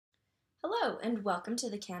Hello and welcome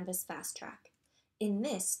to the Canvas FastTrack. In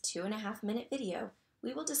this 2.5-minute video,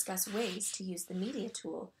 we will discuss ways to use the media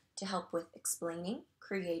tool to help with explaining,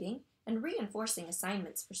 creating, and reinforcing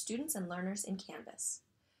assignments for students and learners in Canvas.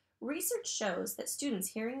 Research shows that students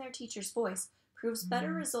hearing their teacher's voice proves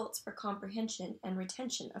better results for comprehension and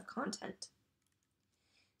retention of content.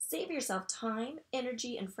 Save yourself time,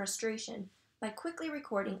 energy, and frustration by quickly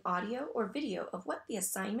recording audio or video of what the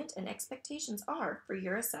assignment and expectations are for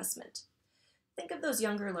your assessment. Think of those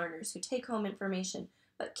younger learners who take home information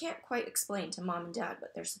but can't quite explain to mom and dad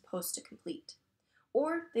what they're supposed to complete.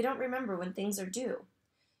 Or they don't remember when things are due.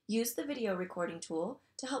 Use the video recording tool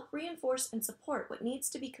to help reinforce and support what needs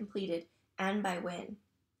to be completed and by when.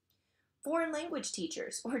 Foreign language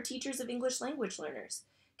teachers or teachers of English language learners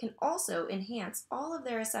can also enhance all of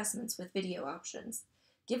their assessments with video options.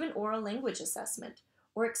 Give an oral language assessment,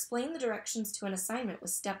 or explain the directions to an assignment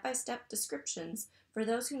with step-by-step descriptions for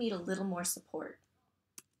those who need a little more support.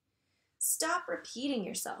 Stop repeating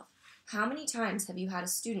yourself. How many times have you had a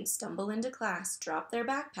student stumble into class, drop their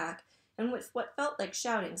backpack, and with what felt like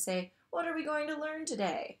shouting say, "What are we going to learn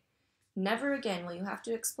today?" Never again will you have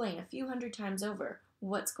to explain a few hundred times over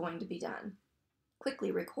what's going to be done.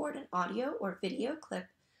 Quickly record an audio or video clip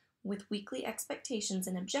with weekly expectations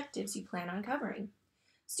and objectives you plan on covering.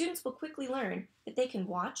 Students will quickly learn that they can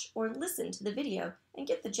watch or listen to the video and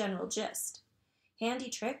get the general gist. Handy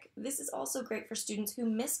trick, this is also great for students who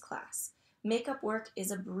miss class. Makeup work is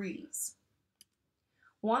a breeze.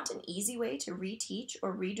 Want an easy way to reteach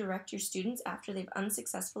or redirect your students after they've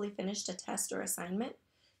unsuccessfully finished a test or assignment?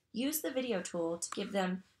 Use the video tool to give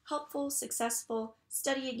them helpful, successful,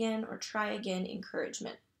 study again, or try again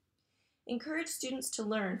encouragement. Encourage students to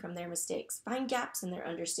learn from their mistakes, find gaps in their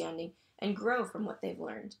understanding, and grow from what they've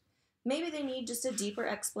learned. Maybe they need just a deeper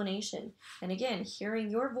explanation, and again,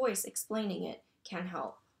 hearing your voice explaining it can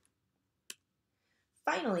help.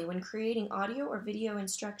 Finally, when creating audio or video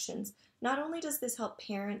instructions, not only does this help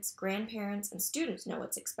parents, grandparents, and students know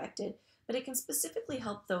what's expected, but it can specifically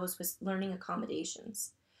help those with learning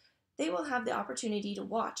accommodations. They will have the opportunity to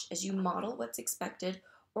watch as you model what's expected,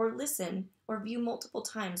 or listen or view multiple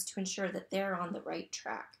times to ensure that they're on the right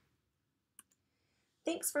track.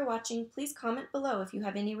 Thanks for watching. Please comment below if you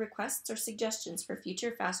have any requests or suggestions for future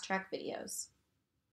FastTrack videos.